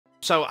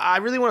So I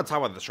really want to talk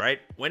about this, right?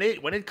 When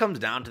it comes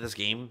down to this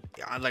game,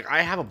 like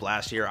I have a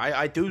blast here.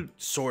 I do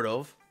sort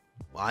of.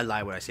 Well, I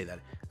lie when I say that.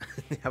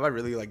 Have I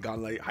really like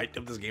gone like hyped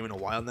up this game in a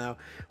while now?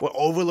 Well,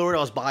 Overlord, I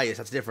was biased.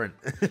 That's different.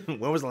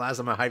 When was the last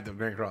time I hyped up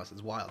Grand Cross?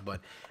 It's wild.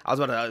 But I was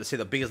about to say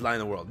the biggest lie in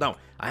the world. No,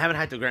 I haven't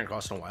hyped up Grand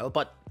Cross in a while.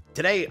 But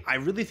today, I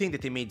really think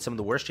that they made some of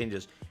the worst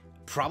changes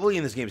probably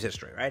in this game's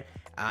history, right?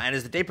 And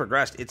as the day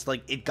progressed, it's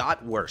like it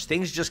got worse.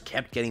 Things just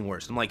kept getting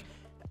worse. I'm like,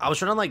 I was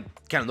trying to like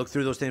kind of look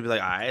through those things and be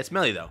like, all right, it's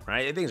Melly though,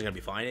 right? Things are gonna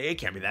be fine. It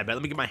can't be that bad.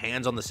 Let me get my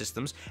hands on the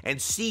systems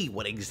and see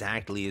what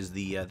exactly is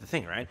the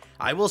thing, right?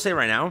 I will say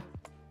right now,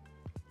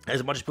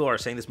 as much as people are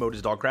saying this mode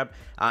is dog crap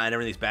and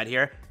everything's bad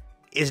here,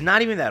 it's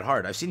not even that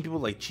hard. I've seen people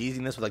like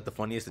cheesing this with like the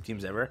funniest of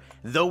teams ever.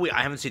 Though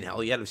I haven't seen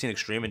Hell yet. I've seen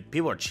Extreme and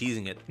people are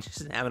cheesing it,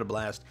 just having a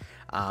blast.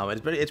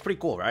 It's pretty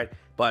cool, right?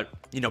 But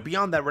you know,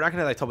 beyond that, we're not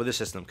gonna like talk about this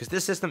system because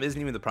this system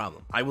isn't even the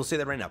problem. I will say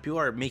that right now. People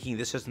are making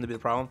this system to be the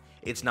problem.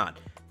 It's not.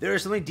 There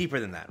is something deeper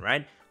than that,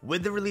 right?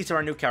 With the release of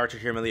our new character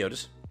here,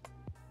 Meliodas,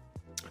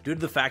 due to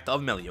the fact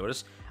of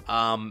Meliodas,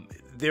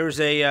 there's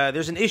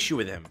an issue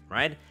with him,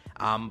 right?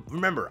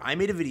 Remember, I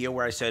made a video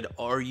where I said,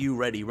 are you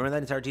ready? Remember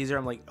that entire teaser?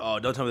 I'm like, oh,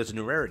 don't tell me that's a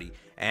new rarity.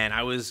 And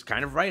I was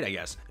kind of right, I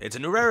guess. It's a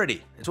new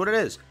rarity. It's what it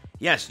is.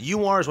 Yes,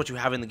 you are is what you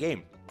have in the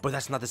game, but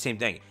that's not the same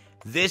thing.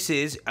 This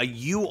is a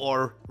you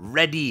are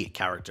ready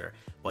character.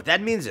 What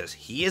that means is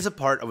he is a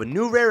part of a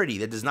new rarity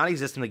that does not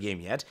exist in the game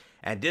yet.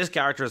 And this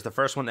character is the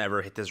first one to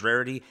ever hit this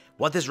rarity.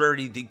 What this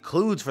rarity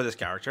includes for this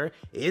character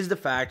is the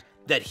fact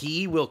that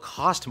he will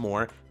cost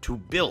more to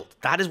build.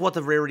 That is what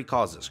the rarity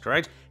causes,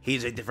 correct?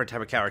 He's a different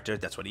type of character.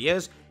 That's what he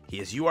is. He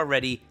is you are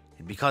ready.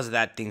 And because of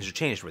that, things are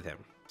changed with him.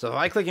 So if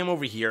I click him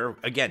over here,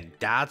 again,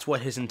 that's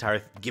what his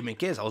entire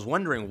gimmick is. I was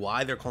wondering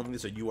why they're calling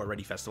this a you are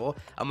ready festival.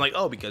 I'm like,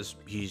 oh, because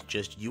he's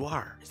just you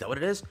are. Is that what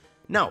it is?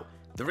 No.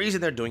 The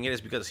reason they're doing it is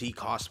because he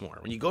costs more.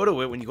 When you go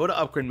to it, when you go to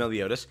upgrade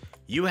Meliodas,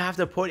 you have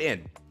to put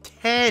in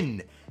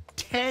 10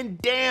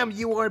 damn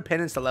UR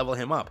penance to level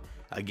him up.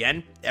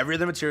 Again, every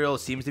other material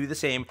seems to be the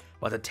same,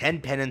 but the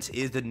 10 penance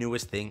is the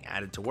newest thing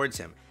added towards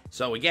him.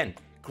 So again,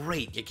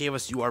 great, you gave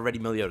us UR ready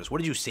Meliodas. What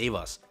did you save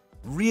us?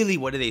 Really,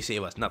 what did they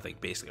save us? Nothing,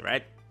 basically,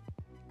 right?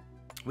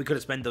 We could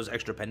have spent those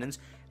extra pendants.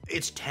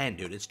 It's 10,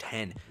 dude. It's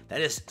 10. That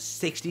is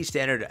 60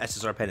 standard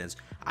SSR pendants.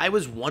 I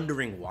was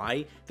wondering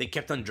why they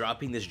kept on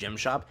dropping this gem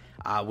shop,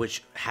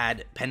 which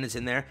had pendants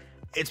in there.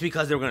 It's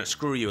because they were going to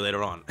screw you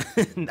later on.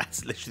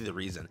 That's literally the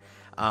reason.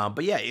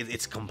 But yeah,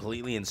 it's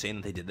completely insane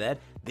that they did that.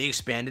 They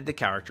expanded the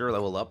character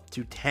level up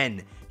to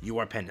 10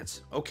 UR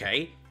pendants.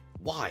 Okay.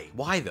 Why?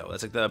 Why though?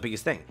 That's like the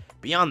biggest thing.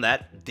 Beyond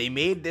that, they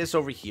made this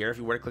over here. If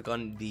you were to click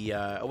on the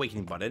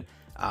awakening button,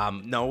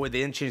 no, they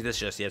didn't change this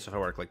just yet. So if I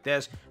were to click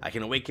this, I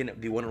can awaken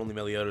the one and only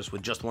Meliodas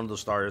with just one of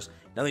those stars.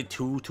 Nothing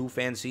too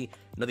fancy,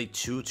 nothing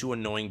too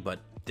annoying, but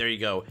there you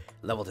go.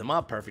 Leveled him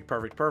up.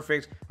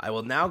 Perfect. I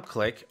will now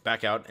click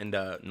back out and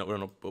there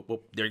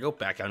you go.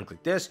 Back out and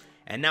click this.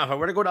 And now if I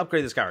were to go to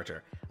upgrade this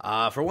character,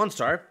 for 1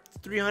 star, it's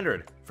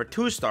 300. For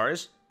 2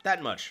 stars,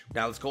 that much.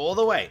 Now let's go all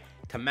the way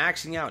to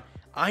maxing out.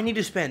 I need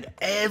to spend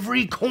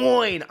every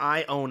coin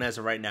I own as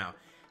of right now.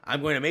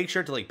 I'm going to make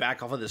sure to like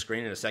back off of the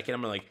screen in a second.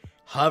 I'm going to like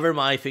hover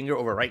my finger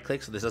over right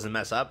click so this doesn't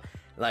mess up.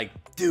 Like,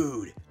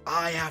 dude,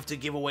 I have to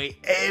give away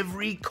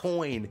every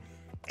coin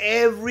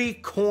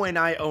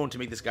I own to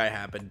make this guy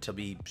happen to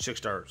be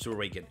 6-star Super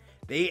Awakened.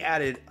 They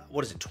added,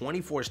 what is it,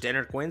 24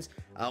 standard coins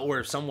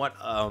or somewhat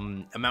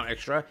amount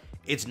extra.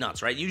 It's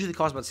nuts, right? Usually it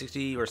costs about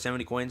 60 or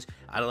 70 coins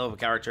out of level of a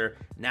character.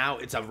 Now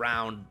it's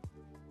around,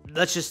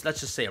 let's just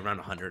say around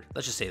 100.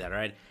 Let's just say that,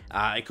 right?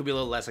 It could be a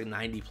little less, like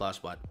 90 plus,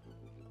 but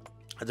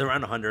it's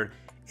around 100.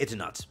 It's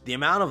nuts. The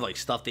amount of like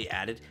stuff they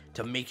added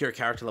to make your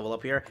character level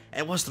up here.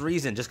 And what's the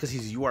reason? Just because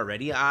he's UR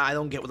ready? I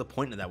don't get what the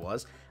point of that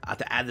was.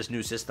 To add this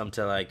new system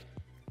to like,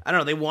 I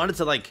don't know. They wanted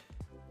to like,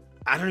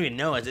 I don't even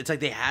know. It's like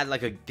they had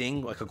like a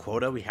thing, like a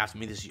quota. We have to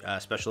make this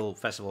special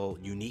festival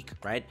unique,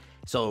 right?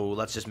 So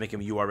let's just make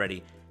him UR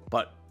ready.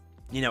 But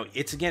you know,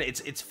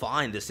 it's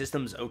fine. The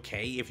system's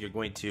okay if you're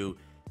going to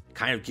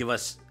kind of give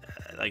us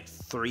like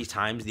 3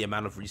 times the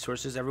amount of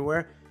resources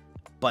everywhere.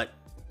 But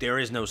there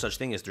is no such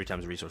thing as 3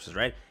 times the resources,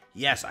 right?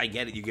 Yes, I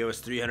get it. You give us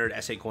 300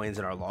 SA coins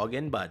in our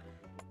login, but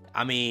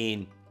I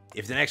mean,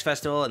 if the next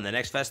festival and the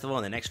next festival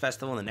and the next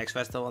festival and the next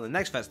festival and the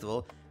next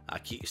festival,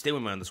 stay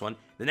with me on this one,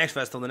 the next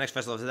festival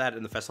after that,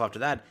 and the festival after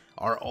that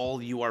are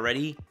all you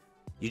already,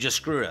 you just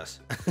screwed us.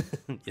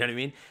 You know what I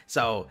mean?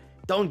 So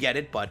don't get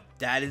it, but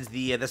that is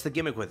that's the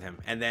gimmick with him.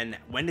 And then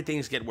when did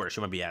things get worse?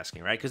 You might be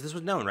asking, right? Because this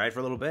was known, right, for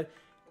a little bit.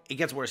 It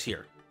gets worse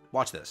here.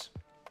 Watch this.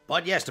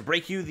 But yes, to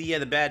break you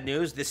the bad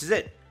news, this is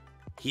it.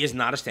 He is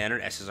not a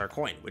standard SSR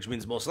coin, which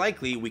means most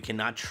likely we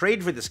cannot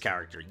trade for this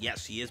character.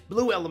 Yes, he is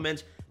blue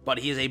element, but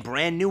he is a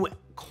brand new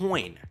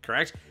coin,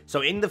 correct?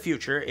 So in the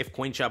future, if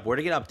Coin Shop were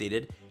to get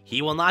updated,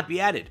 he will not be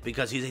added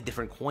because he's a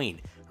different coin.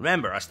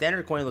 Remember, a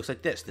standard coin looks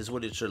like this. This is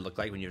what it should look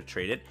like when you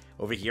trade it.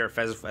 Over here,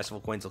 festival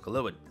coins look a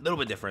little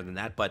bit different than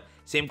that, but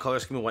same color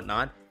scheme and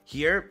whatnot.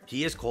 Here,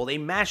 he is called a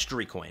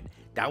mastery coin.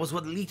 That was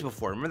what leaked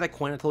before. Remember that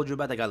coin I told you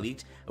about that got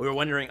leaked? We were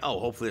wondering, oh,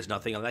 hopefully there's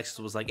nothing. Alexis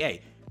was like,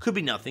 hey, Could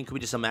be nothing. Could be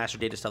just some master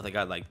data stuff that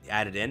got like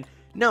added in.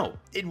 No,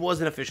 it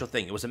was an official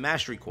thing. It was a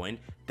mastery coin.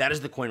 That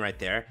is the coin right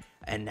there.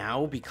 And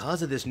now,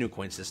 because of this new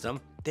coin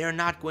system, they're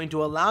not going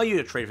to allow you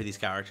to trade for these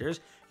characters.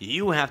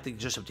 You have to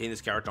just obtain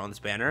this character on this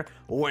banner,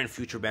 or in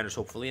future banners,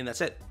 hopefully, and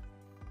that's it.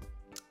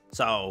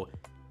 So,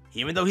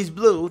 even though he's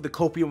blue, the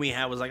copium we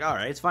had was like,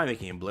 alright, it's fine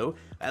making him blue.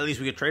 At least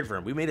we could trade for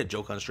him. We made a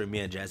joke on stream, me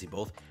and Jazzy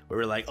both, where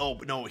we were like, oh,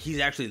 no, he's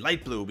actually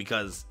light blue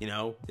because, you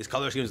know, his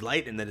color scheme is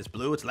light, and then it's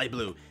blue, it's light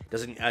blue.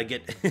 Doesn't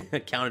get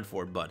accounted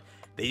for, but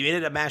they made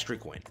it a mastery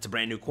coin. It's a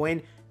brand new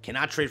coin.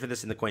 Cannot trade for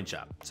this in the coin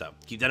shop, so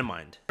keep that in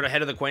mind.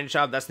 Ahead of the coin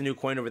shop, that's the new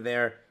coin over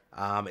there.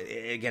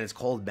 Again, it's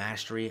called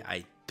mastery.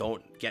 I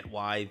don't get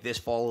why this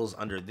falls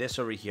under this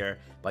over here,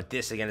 but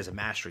this again is a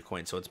mastery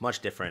coin, so it's much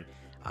different.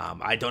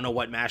 I don't know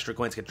what mastery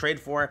coins can trade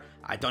for.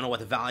 I don't know what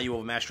the value of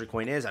a mastery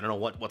coin is. I don't know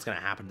what's going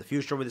to happen in the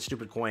future with this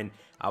stupid coin,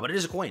 but it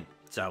is a coin,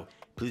 so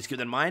please keep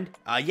that in mind.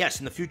 Yes,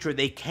 in the future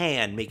they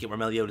can make it where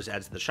Meliodas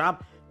adds to the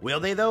shop.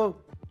 Will they though?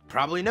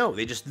 Probably no.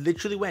 They just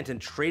literally went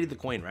and traded the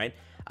coin, right?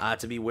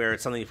 To be where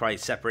it's something probably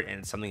separate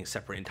and something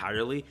separate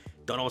entirely.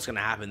 Don't know what's going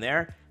to happen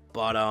there,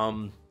 but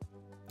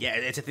yeah,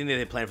 it's a thing that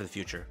they plan for the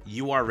future.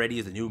 You are ready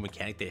is the new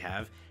mechanic they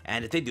have,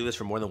 and if they do this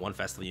for more than one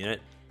festival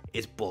unit,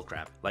 it's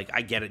bullcrap. Like,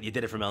 I get it. You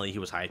did it for Melly. He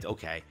was hyped.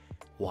 Okay.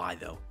 Why,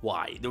 though?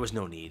 Why? There was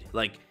no need.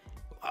 Like,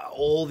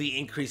 all the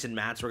increase in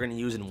mats we're going to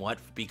use in what?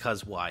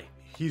 Because why?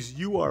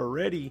 You are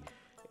ready.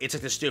 It's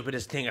like the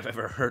stupidest thing I've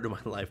ever heard in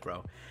my life,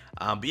 bro.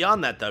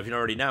 Beyond that, though, if you don't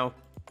already know,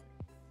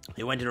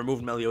 they went and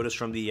removed Meliodas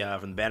from the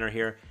banner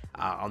here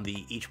on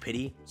the each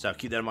pity. So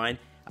keep that in mind.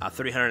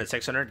 300 and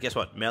 600. Guess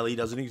what? Melly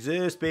doesn't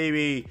exist,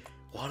 baby.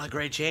 What a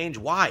great change.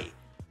 Why?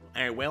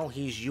 All right, well,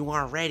 you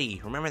are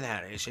ready. Remember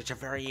that. It's a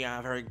very,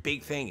 very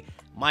big thing.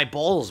 My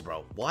balls,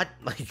 bro. What?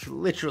 Like,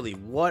 literally,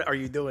 what are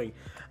you doing?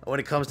 When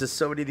it comes to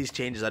so many of these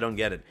changes, I don't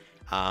get it.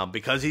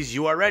 Because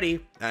you are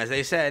ready, as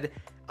they said,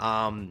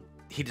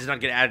 he does not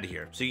get added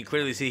here. So you can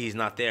clearly see he's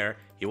not there.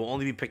 He will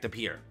only be picked up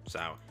here.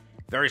 So,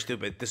 very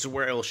stupid. This is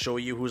where it will show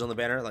you who's on the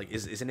banner. Like,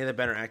 is any of the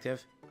banner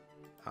active?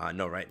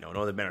 No, right? No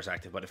other banner's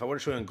active. But if I were to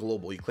show you on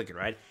global, you click it,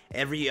 right?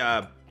 Every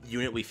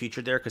unit we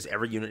featured there, because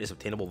every unit is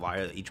obtainable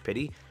via each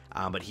pity.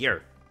 But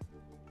here,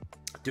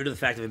 due to the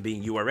fact of him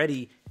being you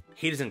already,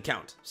 he doesn't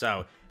count.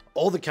 So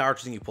all the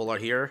characters that you pull out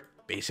here,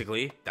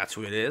 basically, that's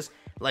who it is.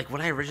 Like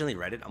when I originally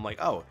read it, I'm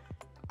like, oh,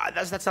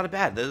 that's not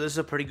bad. This is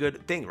a pretty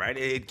good thing, right?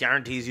 It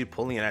guarantees you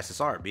pulling an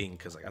SSR,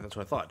 because like that's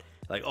what I thought.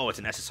 Like, oh, it's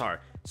an SSR,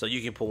 so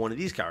you can pull one of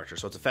these characters.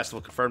 So it's a festival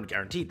confirmed,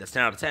 guaranteed. That's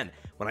 10 out of 10.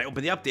 When I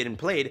opened the update and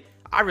played,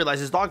 I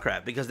realized it's dog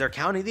crap because they're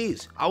counting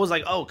these. I was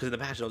like, oh, because in the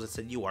patch notes it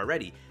said you are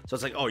ready. So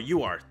it's like, oh,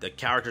 you are. The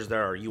characters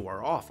there are you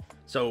are off.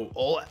 So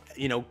all,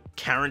 you know,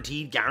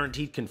 guaranteed,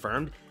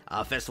 confirmed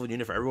festival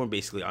unit for everyone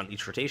basically on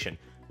each rotation,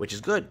 which is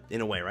good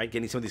in a way, right?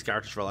 Getting some of these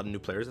characters for a lot of new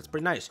players, that's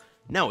pretty nice.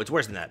 No, it's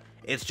worse than that.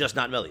 It's just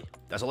not Melly.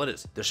 That's all it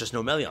is. There's just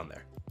no Melly on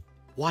there.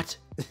 What?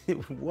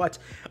 What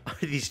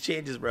are these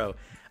changes, bro?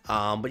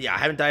 But yeah, I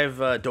haven't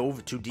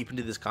dove too deep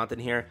into this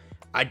content here.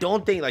 I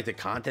don't think like the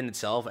content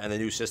itself and the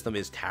new system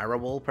is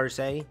terrible per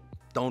se.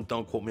 Don't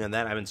quote me on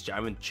that. I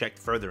haven't checked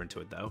further into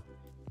it though.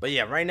 But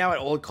yeah, right now at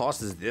all it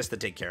costs is this to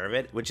take care of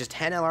it, which is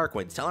 10 LR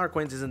coins. 10 LR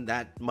coins isn't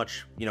that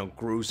much, you know,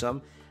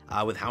 gruesome.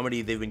 With how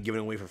many they've been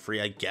giving away for free,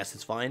 I guess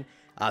it's fine.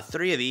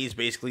 3 of these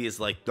basically is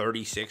like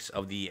 36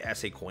 of the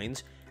SA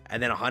coins,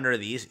 and then 100 of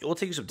these. It will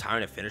take you some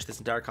time to finish this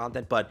entire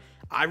content, but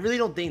I really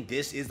don't think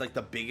this is like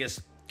the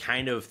biggest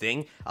kind of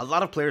thing. A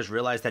lot of players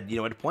realize that, you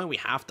know, at a point we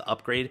have to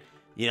upgrade,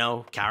 you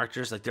know,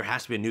 characters. Like there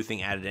has to be a new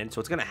thing added in, so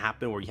it's gonna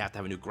happen where you have to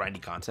have a new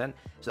grindy content.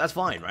 So that's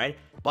fine, right?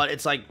 But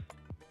it's like,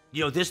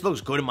 you know, this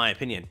looks good in my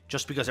opinion,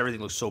 just because everything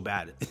looks so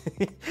bad.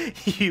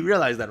 You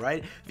realize that,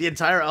 right? The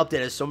entire update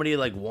has so many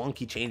like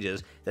wonky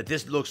changes that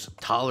this looks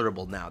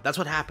tolerable now. That's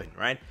what happened,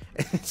 right?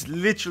 It's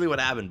literally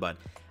what happened. But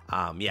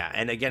yeah,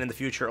 and again in the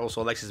future,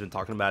 also Alex has been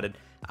talking about it.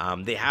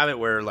 They have it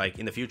where like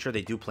in the future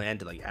they do plan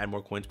to like add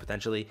more coins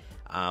potentially,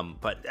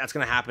 but that's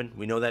gonna happen.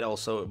 We know that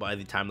also by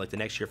the time like the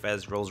next year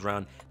Fez rolls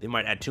around, they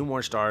might add 2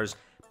 more stars.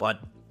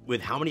 But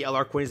with how many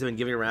LR coins they've been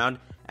giving around,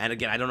 and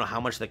again, I don't know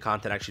how much the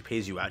content actually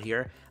pays you out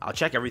here. I'll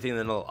check everything and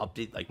then I'll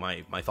update like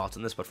my thoughts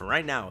on this. But for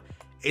right now,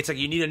 it's like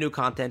you need a new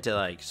content to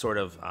like sort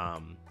of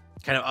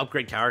kind of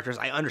upgrade characters.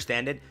 I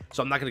understand it,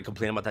 so I'm not going to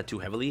complain about that too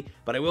heavily,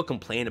 but I will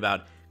complain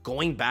about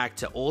going back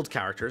to old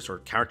characters or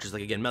characters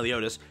like again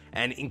Meliodas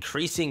and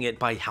increasing it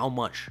by how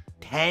much?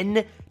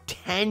 10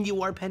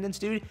 UR pendants,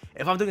 dude.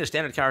 If I'm doing a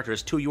standard character,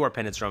 it's 2 UR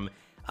pendants from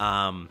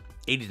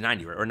 80 to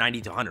 90 or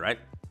 90 to 100, right?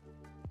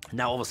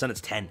 Now all of a sudden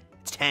it's 10.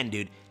 It's 10,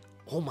 dude.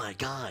 Oh my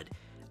god.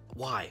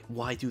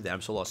 Why do that?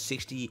 I'm so lost.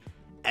 60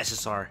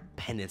 SSR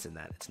pendants in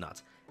that. It's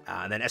nuts.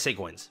 And then SA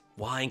coins.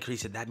 Why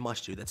increase it that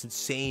much, dude? That's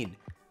insane.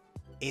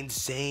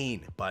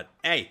 Insane. But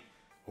hey,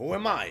 who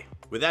am I?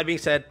 With that being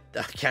said,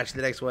 catch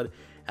the next one.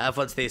 Have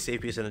fun, stay safe,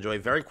 peace, and enjoy.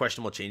 Very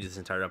questionable changes this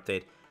entire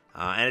update.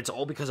 And it's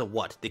all because of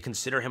what? They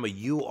consider him a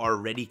you are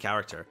ready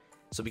character.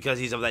 So because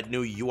he's of that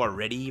new you are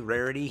ready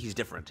rarity, he's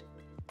different.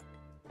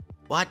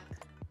 What?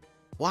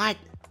 What?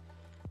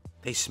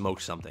 They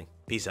smoked something.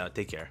 Peace out.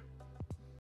 Take care.